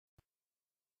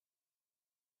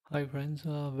Hi friends,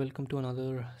 welcome to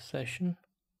another session.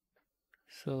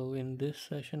 So in this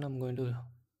session, I'm going to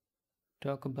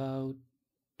talk about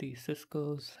the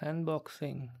Cisco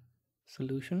sandboxing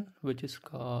solution, which is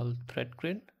called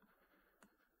ThreatGrid.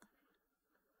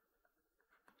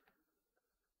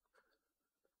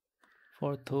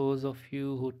 For those of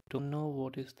you who don't know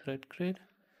what is ThreatGrid,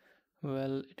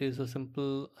 well, it is a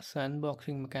simple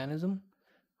sandboxing mechanism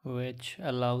which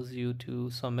allows you to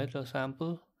submit a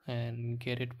sample and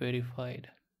get it verified,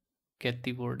 get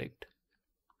the verdict.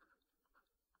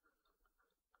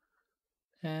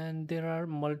 And there are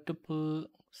multiple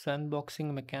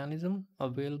sandboxing mechanism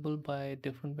available by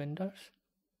different vendors,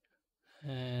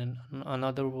 and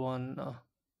another one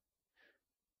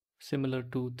similar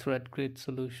to ThreatGrid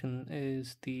solution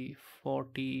is the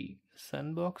 40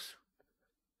 sandbox.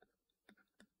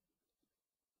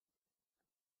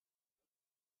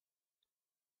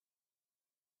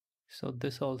 So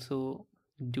this also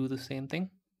do the same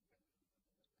thing,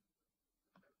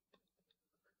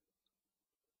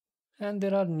 and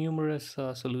there are numerous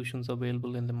solutions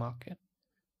available in the market,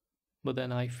 but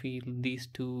then I feel these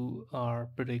two are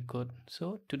pretty good.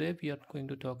 So today we are going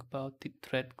to talk about the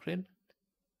ThreatGrid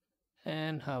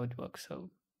and how it works out.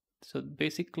 So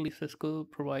basically, Cisco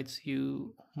provides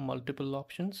you multiple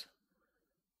options.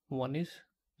 One is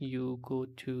you go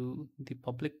to the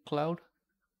public cloud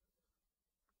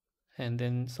and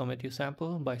then submit your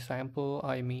sample. By sample,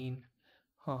 I mean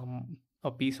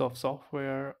a piece of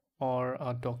software or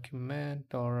a document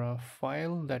or a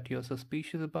file that you're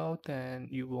suspicious about and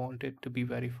you want it to be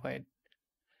verified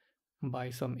by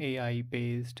some AI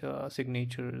based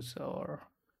signatures or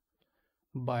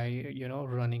by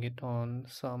running it on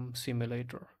some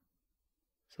simulator.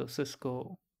 So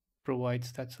Cisco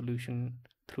provides that solution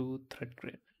through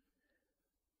ThreatGrid.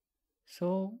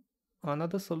 So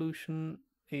another solution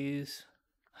is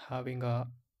having a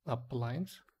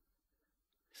appliance.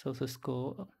 So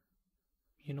Cisco,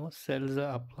 sells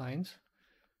a appliance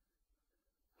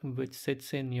which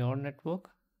sits in your network,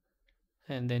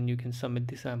 and then you can submit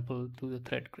the sample to the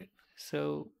ThreatGrid.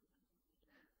 So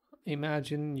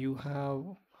imagine you have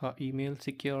a email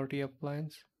security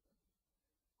appliance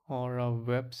or a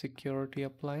web security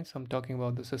appliance. I'm talking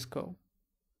about the Cisco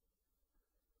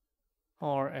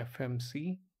or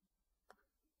FMC.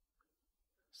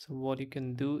 So what you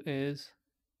can do is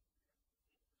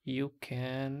you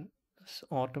can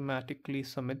automatically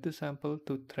submit the sample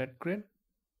to ThreatGrid,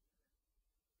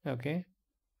 okay,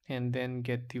 and then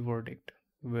get the verdict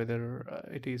whether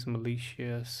it is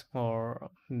malicious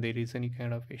or there is any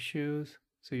kind of issues,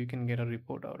 so you can get a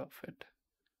report out of it.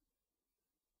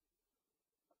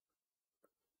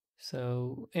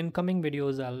 So in coming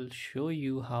videos, I'll show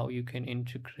you how you can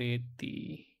integrate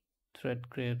the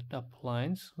ThreatGrid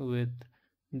appliance with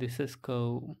the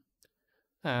Cisco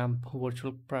AMP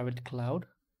virtual private cloud,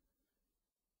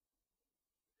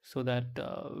 so that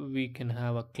we can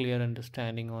have a clear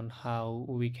understanding on how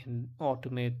we can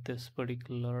automate this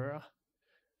particular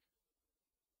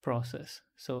process.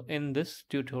 So in this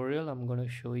tutorial, I'm going to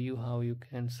show you how you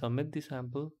can submit the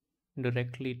sample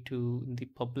directly to the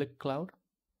public cloud,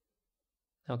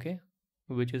 okay,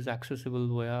 which is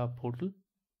accessible via a portal.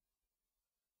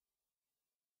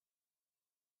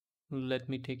 Let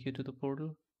me take you to the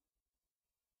portal.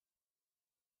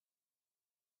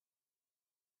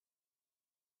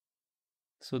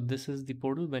 So this is the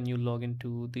portal when you log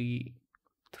into the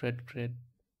ThreatGrid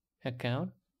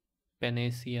account,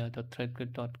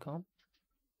 panacea.threatgrid.com.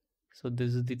 So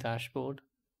this is the dashboard,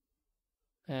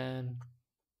 and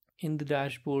in the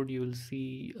dashboard you will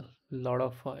see a lot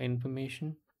of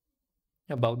information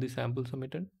about the sample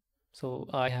submitted. So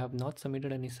I have not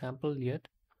submitted any sample yet.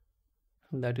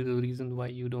 That is the reason why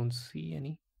you don't see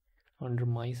any under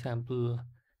my sample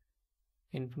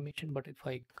information. But if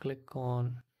I click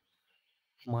on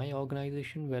my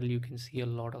organization, well, you can see a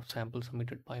lot of samples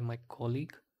submitted by my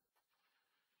colleague,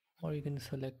 or you can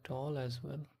select all as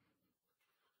well,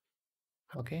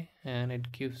 okay, and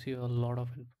it gives you a lot of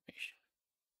information.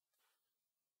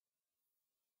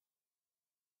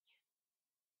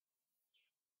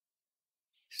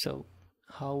 So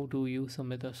how do you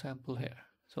submit a sample here?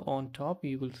 So on top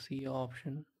you will see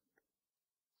option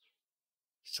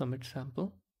submit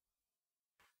sample.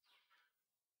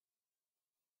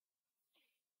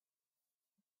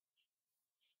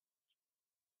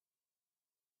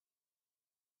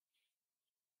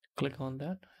 Click on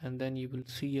that and then you will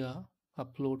see a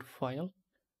upload file,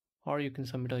 or you can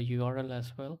submit a URL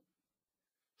as well.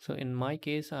 So in my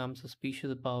case, I'm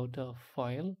suspicious about a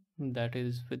file that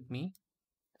is with me.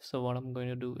 So what I'm going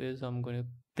to do is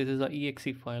this is a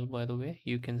exe file, by the way.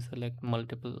 You can select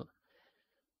multiple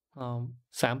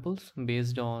samples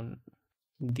based on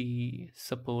the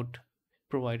support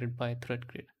provided by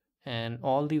ThreatGrid, and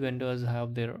all the vendors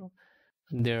have their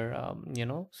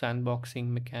sandboxing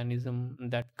mechanism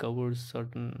that covers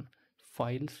certain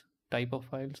files, type of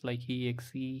files like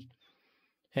exe,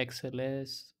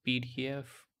 xls, pdf,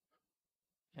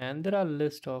 and there are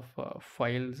list of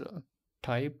files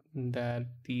type that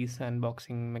the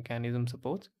sandboxing mechanism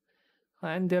supports,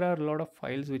 and there are a lot of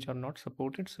files which are not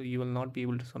supported, so you will not be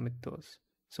able to submit those.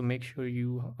 So make sure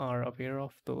you are aware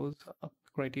of those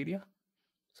criteria.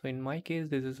 So in my case,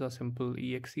 this is a simple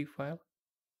exe file,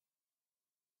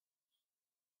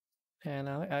 and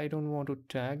I don't want to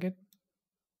tag it.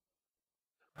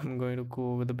 I'm going to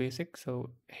go with the basic.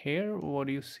 So here what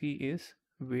you see is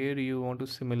where you want to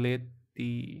simulate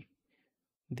the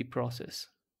process.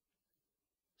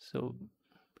 So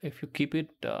if you keep it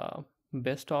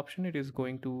best option, it is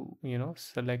going to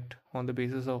select on the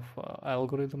basis of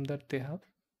algorithm that they have.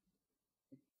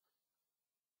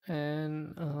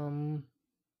 And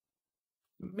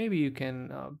maybe you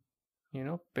can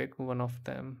pick one of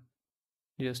them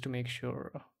just to make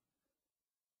sure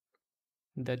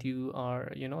that you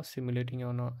are simulating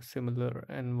on a similar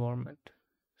environment.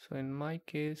 So in my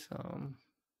case,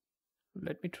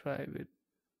 let me try with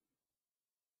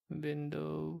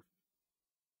window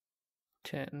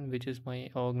 10, which is my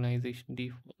organization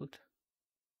default.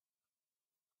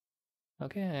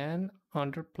 Okay, and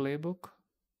under playbook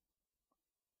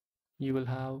you will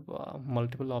have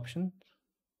multiple options.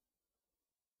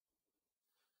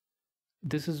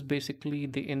 This is basically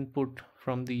the input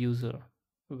from the user.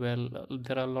 Well,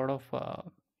 there are a lot of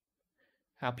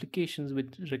applications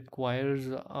which requires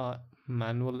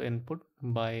manual input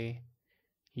by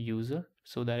user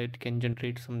so that it can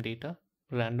generate some data,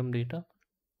 random data.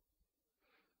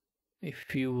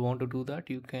 If you want to do that,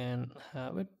 you can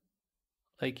have it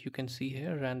like you can see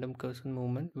here, random cursor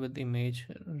movement with image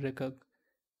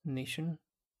recognition,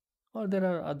 or there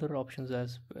are other options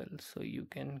as well, so you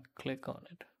can click on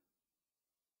it.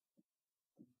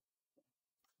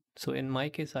 So in my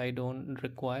case, I don't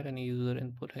require any user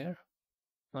input here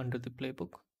under the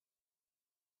playbook.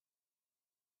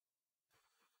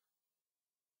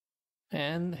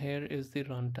 And here is the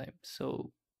runtime.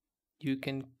 So you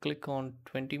can click on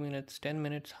 20 minutes, 10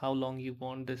 minutes, how long you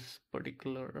want this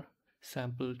particular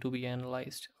sample to be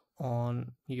analyzed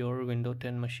on your Windows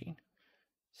 10 machine.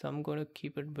 So I'm going to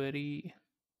keep it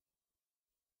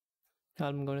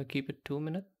 2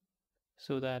 minutes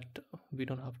so that we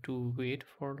don't have to wait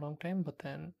for a long time, but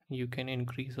then you can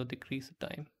increase or decrease the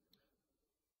time.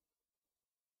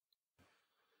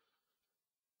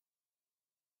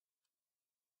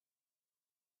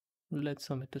 Let's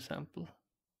submit a sample.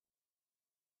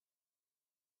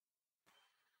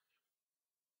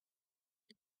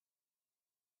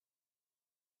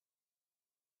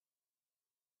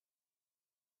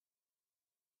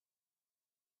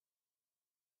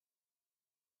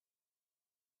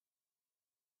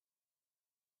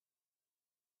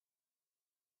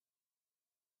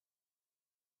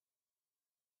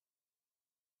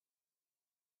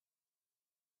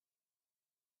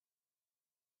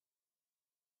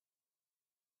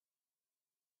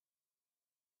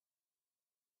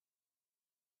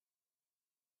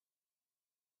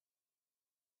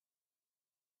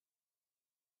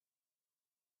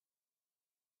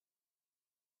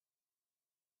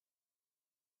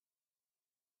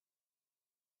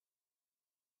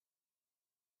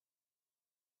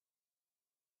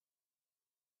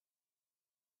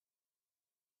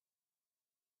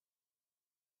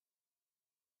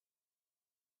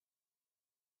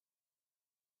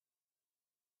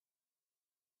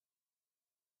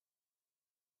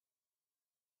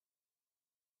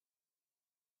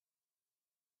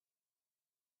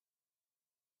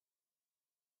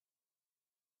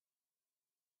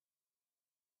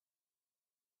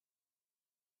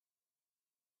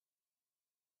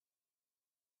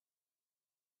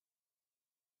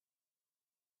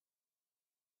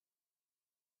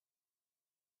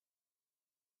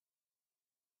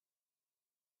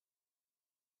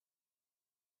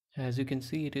 As you can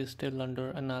see, it is still under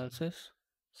analysis.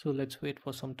 So let's wait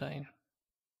for some time.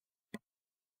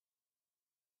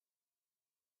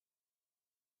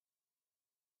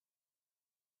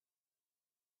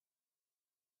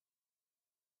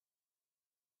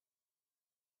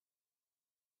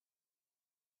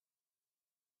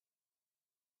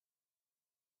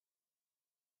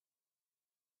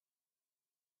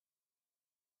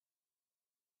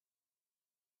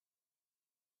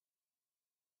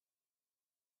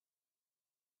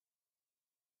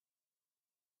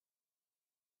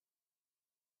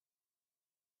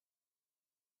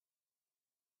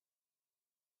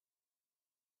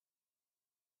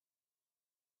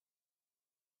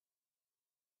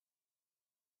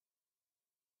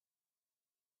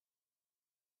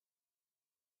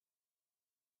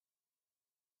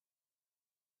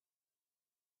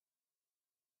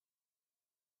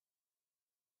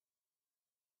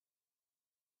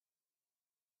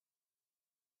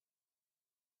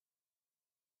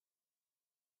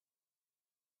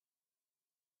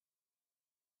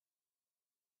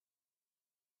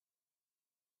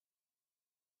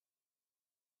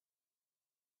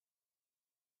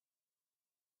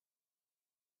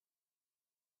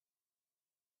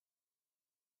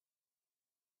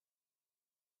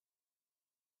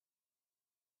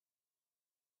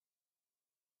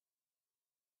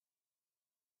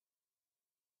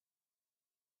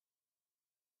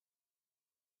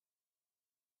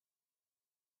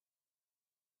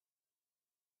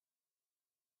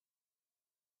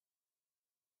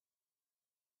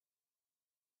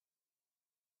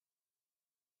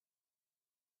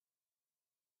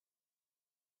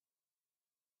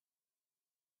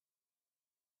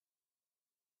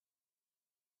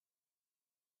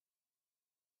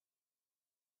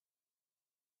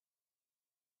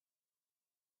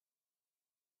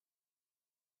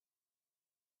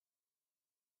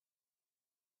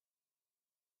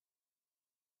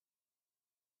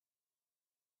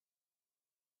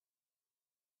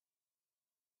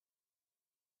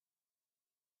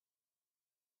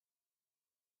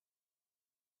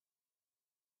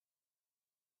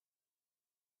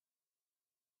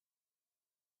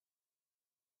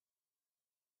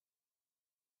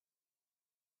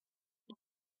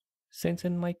 Since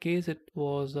in my case it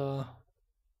was a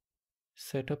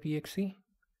setup exe,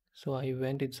 so I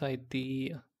went inside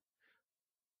the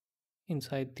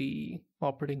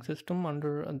operating system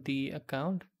under the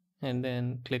account and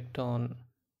then clicked on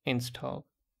install.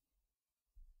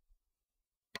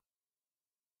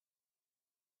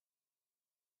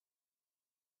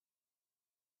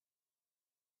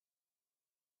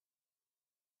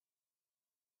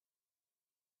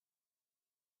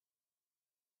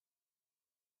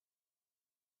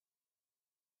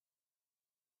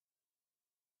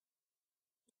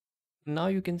 Now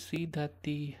you can see that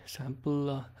the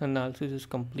sample analysis is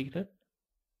completed,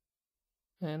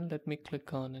 and let me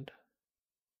click on it.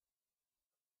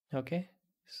 Okay,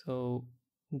 so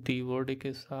the verdict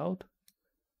is out,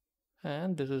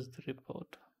 and this is the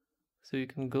report. So you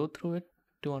can go through it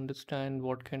to understand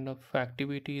what kind of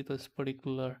activity this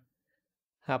particular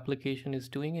application is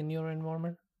doing in your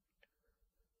environment.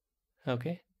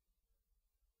 Okay,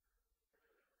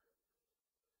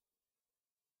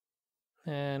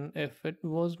 and if it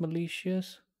was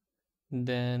malicious,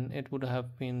 then it would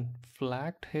have been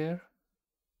flagged here.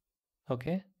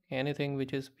 Okay, anything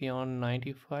which is beyond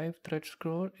 95 threat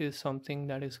score is something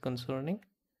that is concerning,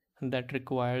 and that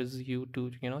requires you to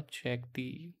check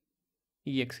the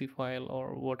exe file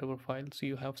or whatever files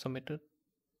you have submitted.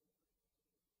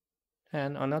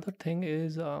 And another thing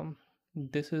is,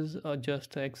 this is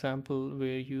just an example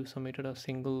where you submitted a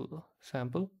single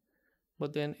sample,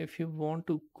 but then if you want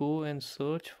to go and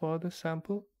search for the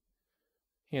sample,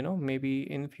 maybe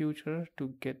in future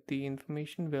to get the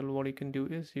information, well, what you can do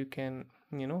is you can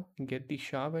get the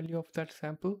SHA value of that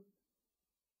sample,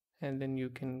 and then you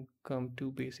can come to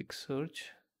basic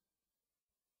search,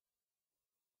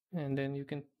 and then you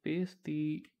can paste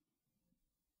the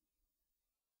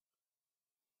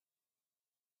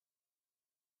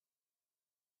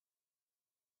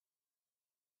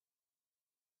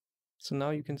so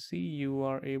now you can see you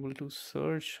are able to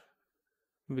search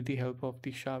with the help of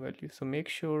the SHA value. So make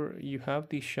sure you have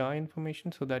the SHA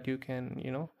information so that you can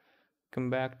come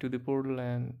back to the portal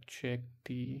and check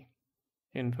the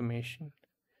information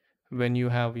when you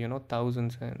have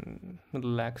thousands and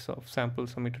lakhs of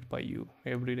samples submitted by you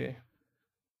every day.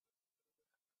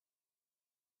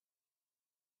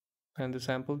 And the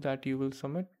sample that you will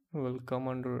submit will come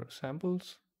under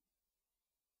samples.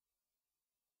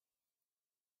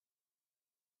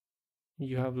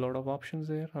 You have a lot of options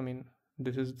there. I mean,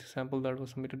 this is the sample that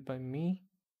was submitted by me.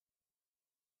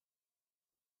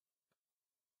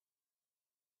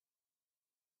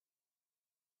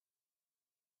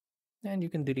 And you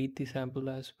can delete the sample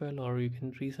as well, or you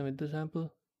can resubmit the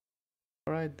sample.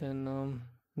 Alright, then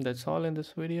that's all in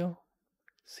this video.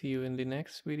 See you in the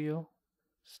next video.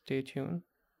 Stay tuned,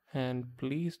 and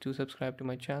please do subscribe to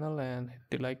my channel and hit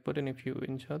the like button if you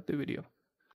enjoyed the video.